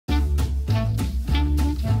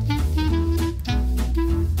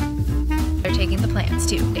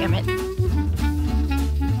damn it.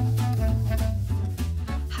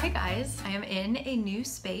 Hi guys, I am in a new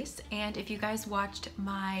space, and if you guys watched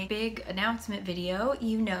my big announcement video,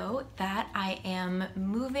 you know that I am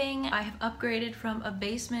moving. I have upgraded from a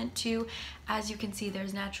basement to, as you can see,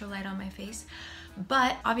 there's natural light on my face.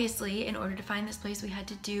 But obviously, in order to find this place, we had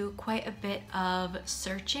to do quite a bit of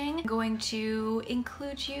searching. I'm going to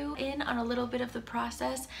include you in on a little bit of the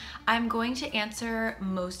process. I'm going to answer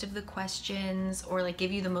most of the questions or like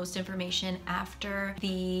give you the most information after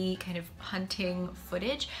the kind of hunting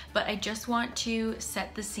footage, but I just want to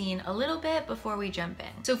set the scene a little bit before we jump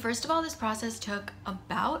in. So first of all, this process took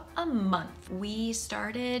about a month. We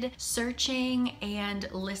started searching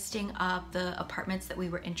and listing up the apartments that we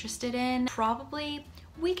were interested in, probably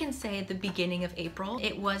we can say the beginning of April.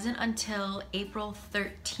 It wasn't until April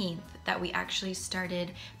 13th that we actually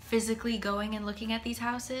started physically going and looking at these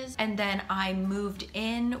houses. And then I moved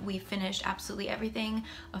in, we finished absolutely everything,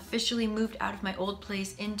 officially moved out of my old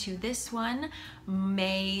place into this one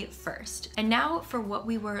May 1st. And now for what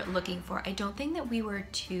we were looking for. I don't think that we were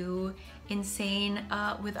too insane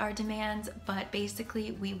with our demands, but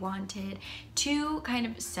basically we wanted two kind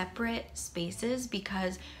of separate spaces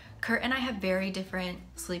because Kurt and I have very different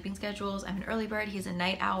sleeping schedules. I'm an early bird, he's a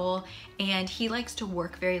night owl, and he likes to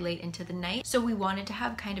work very late into the night. So we wanted to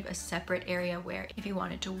have kind of a separate area where if he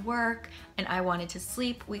wanted to work and I wanted to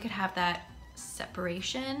sleep, we could have that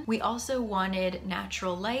separation. We also wanted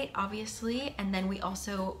natural light, obviously, and then we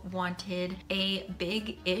also wanted a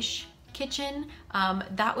big-ish kitchen.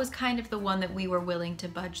 That was kind of the one that we were willing to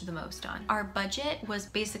budge the most on. Our budget was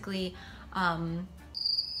basically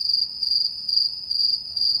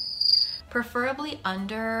preferably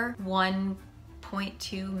under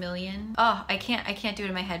 1.2 million. Oh, I can't do it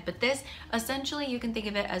in my head, but this, essentially you can think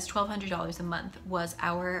of it as $1,200 a month was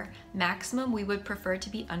our maximum. We would prefer to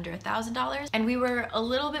be under $1,000. And we were a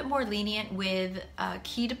little bit more lenient with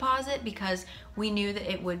key deposit because we knew that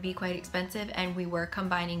it would be quite expensive and we were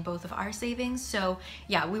combining both of our savings. So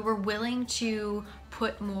yeah, we were willing to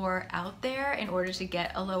put more out there in order to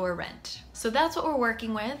get a lower rent. So that's what we're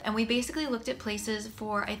working with. And we basically looked at places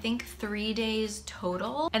for, I think, 3 days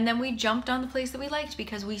total. And then we jumped on the place that we liked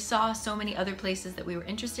because we saw so many other places that we were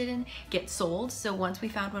interested in get sold. So once we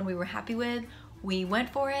found one we were happy with, we went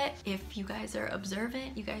for it. If you guys are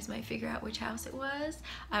observant, you guys might figure out which house it was.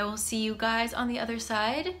 I will see you guys on the other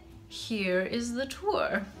side. Here is the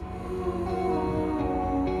tour.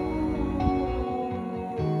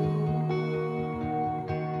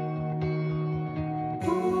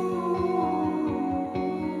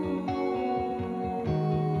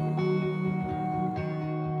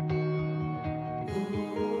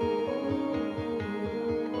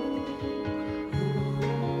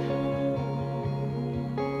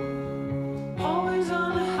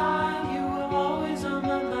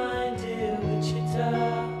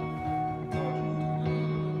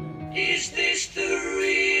 Is this the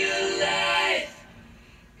real life?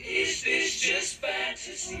 Is this just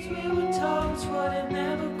fantasy? We were told would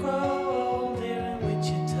never grow old here in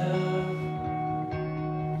Wichita.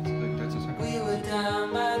 We were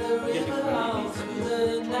down by the river all through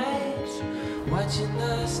the night, watching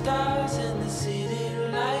the stars and the city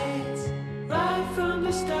lights. Right from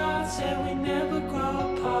the start, said we never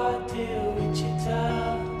grow apart, dear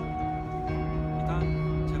Wichita.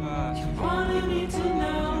 You wanted me to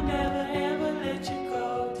know, never ever let you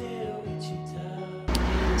go, dear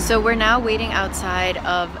Wichita. So we're now waiting outside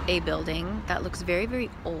of a building that looks very, very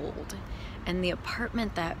old. And the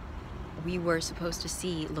apartment that we were supposed to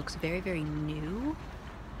see looks very, very new.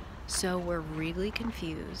 So we're really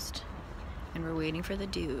confused and we're waiting for the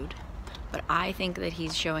dude. But I think that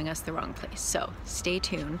he's showing us the wrong place. So stay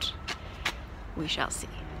tuned. We shall see.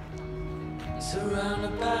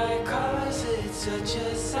 Surrounded by cars, it's such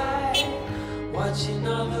a sight. Watching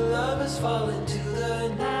all the lovers fall into the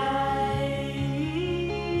night.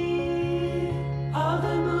 All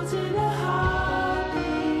the moods in a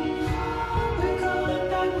heartbeat. We're going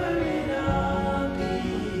back where it all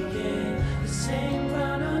began. The same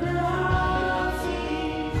ground under our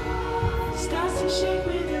feet. Starts to shake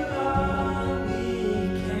with you all weekend.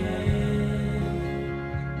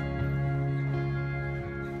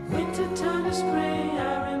 Winter turned to spring, I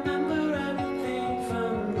remember everything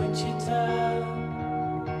from Wichita.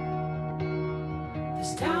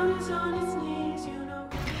 This town is on its knees, you know.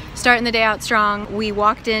 Starting the day out strong, we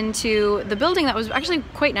walked into the building that was actually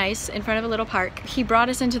quite nice in front of a little park. He brought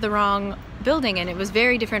us into the wrong building and it was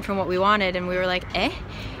very different from what we wanted, and we were like, eh?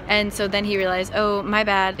 And so then he realized, oh, my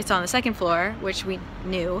bad, it's on the second floor, which we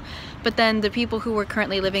knew. But then the people who were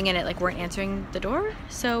currently living in it like weren't answering the door,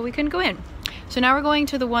 so we couldn't go in. So now we're going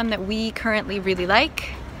to the one that we currently really like.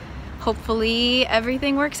 hopefully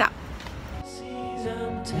everything works out.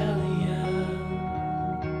 I'm telling you,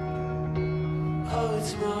 oh,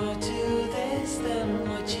 it's more to this than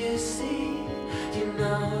what you see. You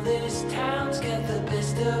know this town's got the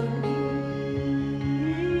best of me.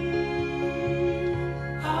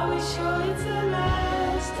 Are we sure it's the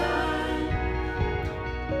last time?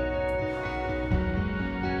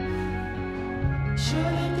 Sure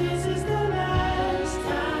that this is the last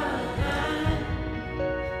time.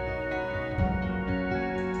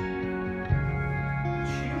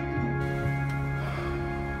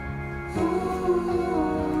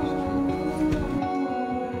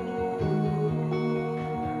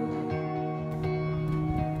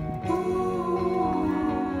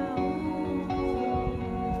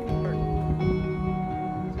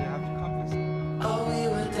 Oh, we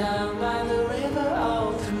were down by the river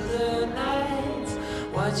all through the night,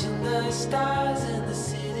 watching the stars in the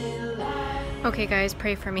city light. Okay guys,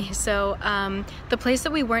 pray for me. So the place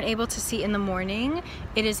that we weren't able to see in the morning,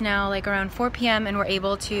 it is now like around 4 p.m. and we're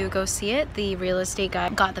able to go see it. The real estate guy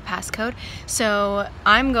got the passcode. So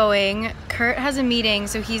I'm going. Kurt has a meeting,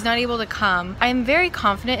 so he's not able to come. I'm very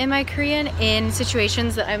confident in my Korean in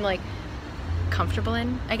situations that I'm like comfortable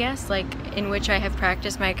in, I guess, like in which I have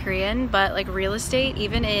practiced my Korean, but like real estate,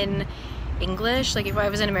 even in English, like if I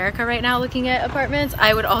was in America right now looking at apartments,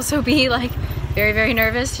 I would also be like very, very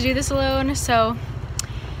nervous to do this alone. So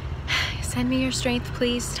send me your strength,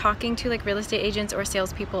 please. Talking to like real estate agents or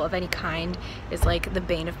salespeople of any kind is like the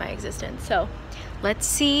bane of my existence. So let's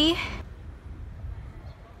see.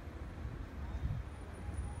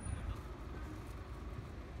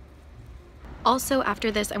 Also,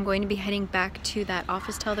 after this, I'm going to be heading back to that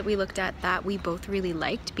officetel that we looked at that we both really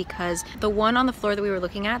liked, because the one on the floor that we were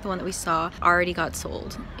looking at, the one that we saw, already got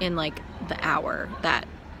sold in like the hour that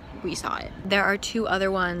we saw it. There are 2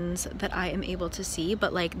 other ones that I am able to see,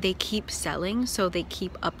 but like they keep selling, so they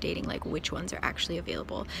keep updating like which ones are actually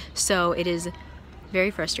available. So it is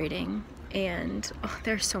very frustrating, and oh,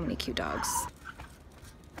 there are so many cute dogs.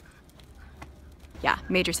 Yeah,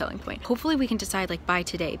 major selling point. Hopefully we can decide like by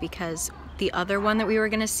today, because the other one that we were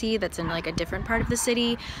gonna see that's in like a different part of the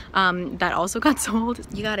city, that also got sold.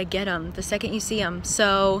 You gotta get them the second you see them.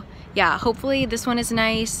 So yeah, hopefully this one is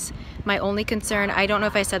nice. My only concern, I don't know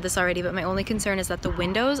if I said this already, but my only concern is that the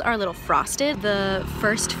windows are a little frosted. The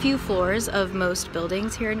first few floors of most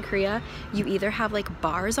buildings here in Korea, you either have like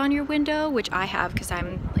bars on your window, which I have because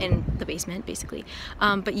I'm in the basement basically,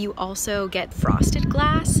 but you also get frosted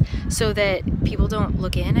glass so that people don't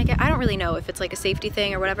look in. I don't really know if it's like a safety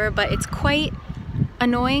thing or whatever, but it's quite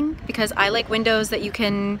annoying because I like windows that you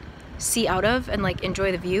can see out of and like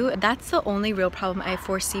enjoy the view. That's the only real problem I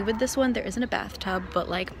foresee with this one. There isn't a bathtub, but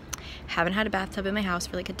like haven't had a bathtub in my house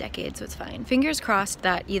for like a decade, so it's fine. Fingers crossed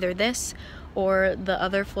that either this or the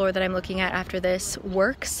other floor that I'm looking at after this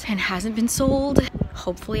works and hasn't been sold.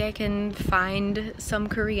 Hopefully I can find some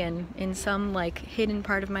Korean in some like hidden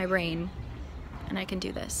part of my brain and I can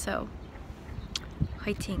do this. So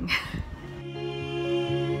화이팅.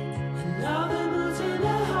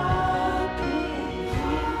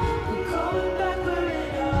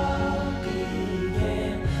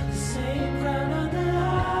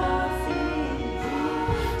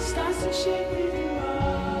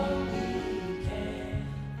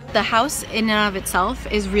 The house in and of itself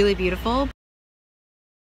is really beautiful.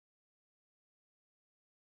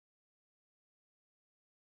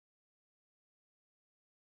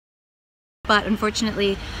 But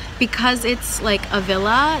unfortunately, because it's like a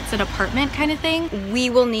villa, it's an apartment kind of thing, we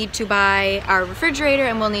will need to buy our refrigerator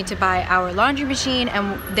and we'll need to buy our laundry machine,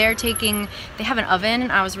 and they have an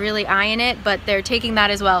oven. I was really eyeing it, but they're taking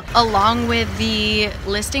that as well. Along with the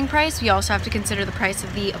listing price, we also have to consider the price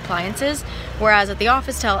of the appliances, whereas at the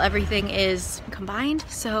officetel, everything is combined.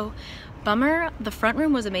 So bummer. The front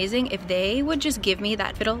room was amazing. If they would just give me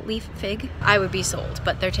that fiddle leaf fig, I would be sold,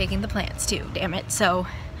 but they're taking the plants too, damn it. So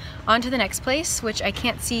on to the next place, which I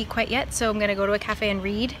can't see quite yet, so I'm gonna go to a cafe and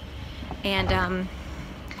read, and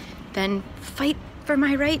then fight for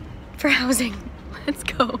my right for housing. Let's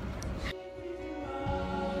go.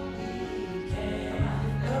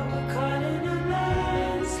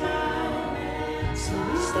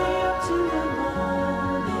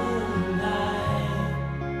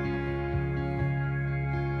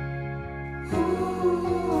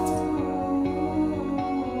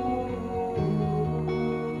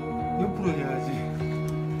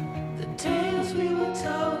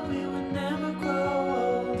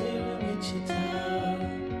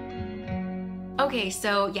 Okay,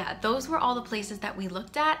 so yeah, those were all the places that we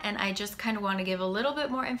looked at, and I just kind of want to give a little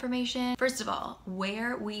bit more information. First of all,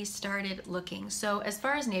 where we started looking. So as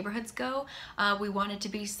far as neighborhoods go, we wanted to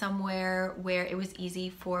be somewhere where it was easy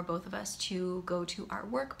for both of us to go to our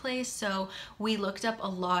workplace. So we looked up a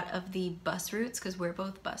lot of the bus routes because we're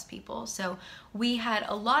both bus people. So we had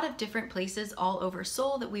a lot of different places all over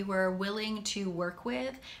Seoul that we were willing to work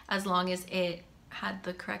with as long as it had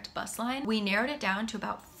the correct bus line. We narrowed it down to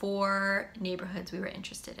about 4 neighborhoods we were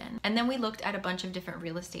interested in. And then we looked at a bunch of different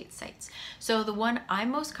real estate sites. So the one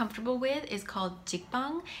I'm most comfortable with is called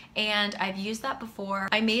Jikbang, and I've used that before.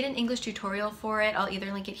 I made an English tutorial for it. I'll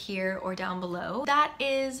either link it here or down below. That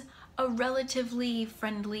is a relatively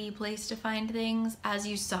friendly place to find things. As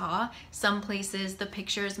you saw, some places the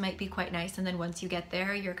pictures might be quite nice, and then once you get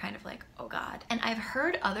there you're kind of like, oh god. And I've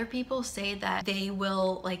heard other people say that they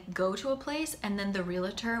will like go to a place and then the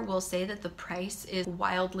realtor will say that the price is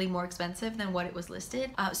wildly more expensive than what it was listed.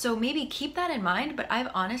 So maybe keep that in mind, but I've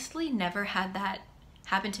honestly never had that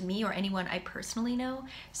happen to me or anyone I personally know.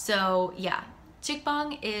 So yeah,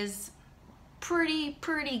 Jikbang is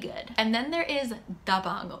pretty good. And then there is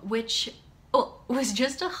Dabang, which was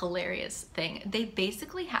just a hilarious thing. They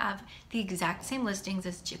basically have the exact same listings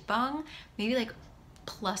as Jikbang, maybe like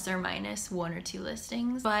plus or minus 1 or 2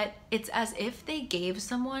 listings, but it's as if they gave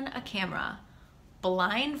someone a camera,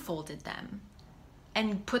 blindfolded them,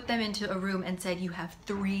 and put them into a room and said, you have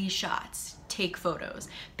 3 shots, take photos.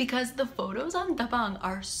 Because the photos on Dabang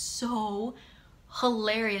are so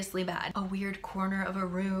hilariously bad. A weird corner of a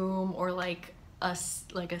room, or like a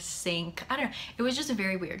sink. I don't know. It was just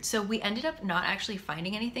very weird. So we ended up not actually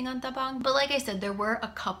finding anything on Dabang. But like I said, there were a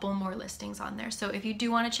couple more listings on there. So if you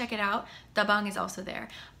do want to check it out, Dabang is also there.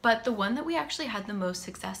 But the one that we actually had the most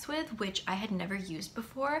success with, which I had never used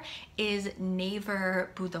before, is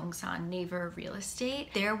Naver Budongsan, Naver Real Estate.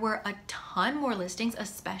 There were a ton more listings,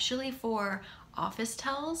 especially for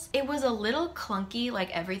officetels. It was a little clunky, like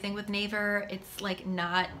everything with Naver. It's like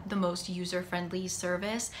not the most user-friendly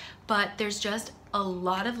service, but there's just a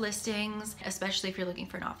lot of listings, especially if you're looking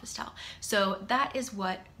for an officetel. So that is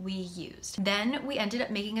what we used. Then we ended up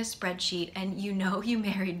making a spreadsheet, and you know you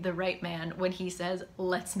married the right man when he says,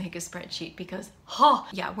 let's make a spreadsheet, because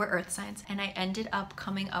yeah, we're earth signs. And I ended up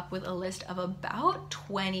coming up with a list of about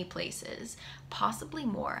 20 places, possibly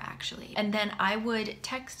more actually. And then I would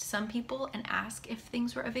text some people and ask if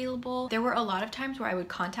things were available. There were a lot of times where I would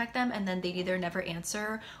contact them and then they'd either never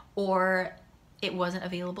answer or it wasn't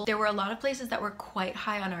available. There were a lot of places that were quite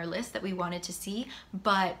high on our list that we wanted to see,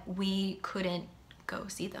 but we couldn't go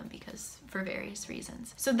see them because for various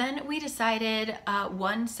reasons. So then we decided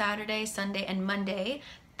one Saturday, Sunday, and Monday,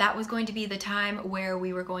 that was going to be the time where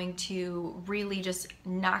we were going to really just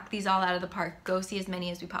knock these all out of the park, go see as many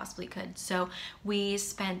as we possibly could. So we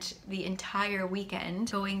spent the entire weekend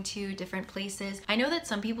going to different places. I know that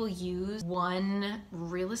some people use one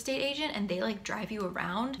real estate agent and they like drive you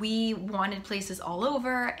around. We wanted places all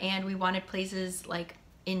over, and we wanted places like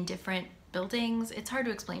in different buildings. It's hard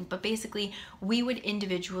to explain, but basically we would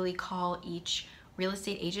individually call each real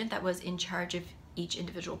estate agent that was in charge of each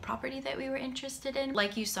individual property that we were interested in.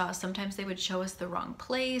 Like you saw, sometimes they would show us the wrong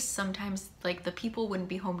place, sometimes like the people wouldn't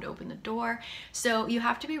be home to open the door. So you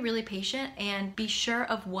have to be really patient and be sure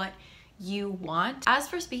of what you want. As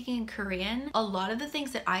for speaking in Korean, a lot of the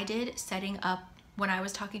things that I did setting up when I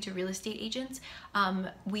was talking to real estate agents,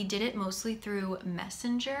 we did it mostly through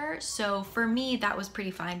Messenger. So for me, that was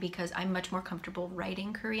pretty fine because I'm much more comfortable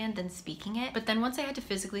writing Korean than speaking it. But then once I had to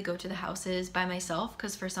physically go to the houses by myself,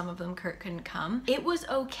 because for some of them Kurt couldn't come, it was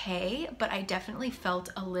okay, but I definitely felt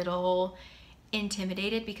a little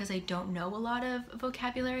intimidated because I don't know a lot of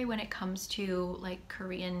vocabulary when it comes to like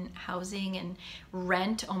Korean housing and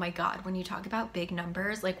rent. Oh my god, when you talk about big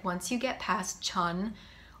numbers, like once you get past chun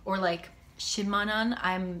or like Shimanan,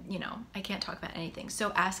 I can't talk about anything.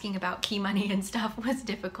 So asking about key money and stuff was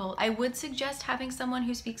difficult. I would suggest having someone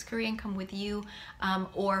who speaks Korean come with you,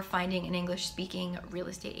 or finding an English speaking real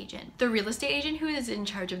estate agent. The real estate agent who is in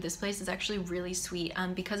charge of this place is actually really sweet.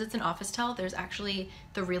 Because it's an officetel, there's actually,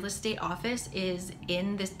 the real estate office is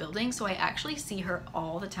in this building, so I actually see her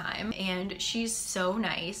all the time and she's so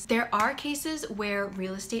nice. There are cases where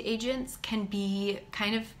real estate agents can be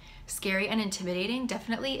kind of scary and intimidating,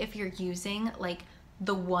 definitely if you're using like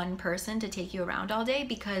the one person to take you around all day,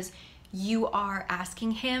 because you are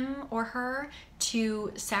asking him or her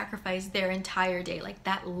to sacrifice their entire day, like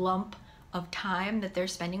that lump of time that they're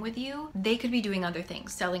spending with you. They could be doing other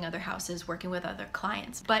things, selling other houses, working with other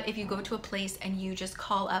clients. But if you go to a place and you just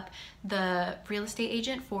call up the real estate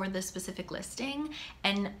agent for the specific listing,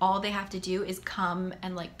 and all they have to do is come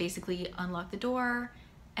and like basically unlock the door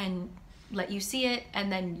and let you see it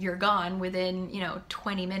and then you're gone within, you know,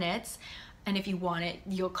 20 minutes. And if you want it,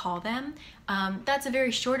 you'll call them. That's a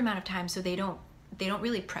very short amount of time, so they don't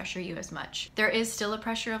really pressure you as much. There is still a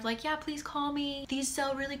pressure of like, yeah, please call me. These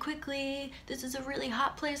sell really quickly. This is a really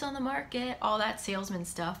hot place on the market. All that salesman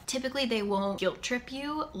stuff. Typically they won't guilt trip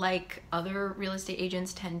you like other real estate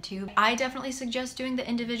agents tend to. I definitely suggest doing the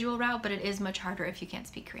individual route, but it is much harder if you can't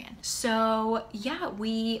speak Korean. So yeah,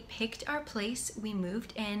 we picked our place. We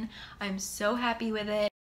moved in. I'm so happy with it.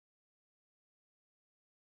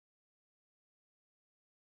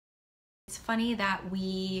 It's funny that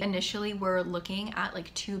we initially were looking at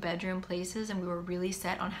like 2-bedroom places and we were really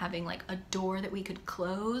set on having like a door that we could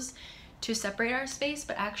close to separate our space,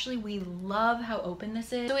 but actually we love how open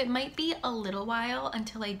this is. So it might be a little while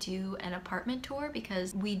until I do an apartment tour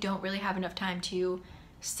because we don't really have enough time to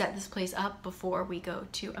set this place up before we go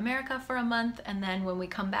to America for a month, and then when we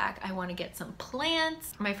come back I want to get some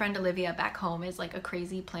plants. My friend Olivia back home is like a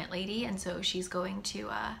crazy plant lady, and so she's going to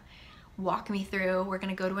walk me through. We're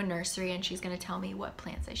gonna go to a nursery and she's gonna tell me what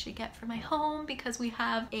plants I should get for my home because we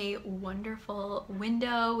have a wonderful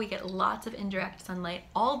window. We get lots of indirect sunlight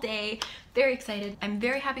all day. Very excited. I'm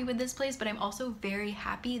very happy with this place, but I'm also very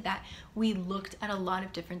happy that we looked at a lot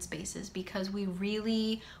of different spaces because we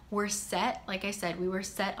really were set, like I said, we were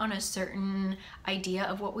set on a certain idea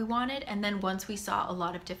of what we wanted, and then once we saw a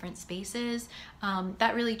lot of different spaces,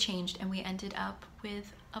 that really changed and we ended up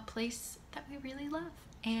with a place that we really love.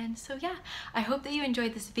 And so yeah, I hope that you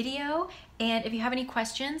enjoyed this video, and if you have any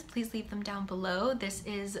questions, please leave them down below. This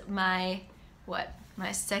is my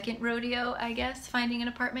second rodeo, I guess, finding an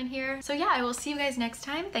apartment here. So yeah, I will see you guys next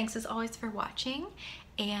time. Thanks as always for watching,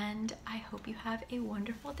 and I hope you have a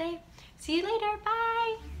wonderful day. See you later,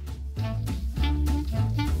 bye!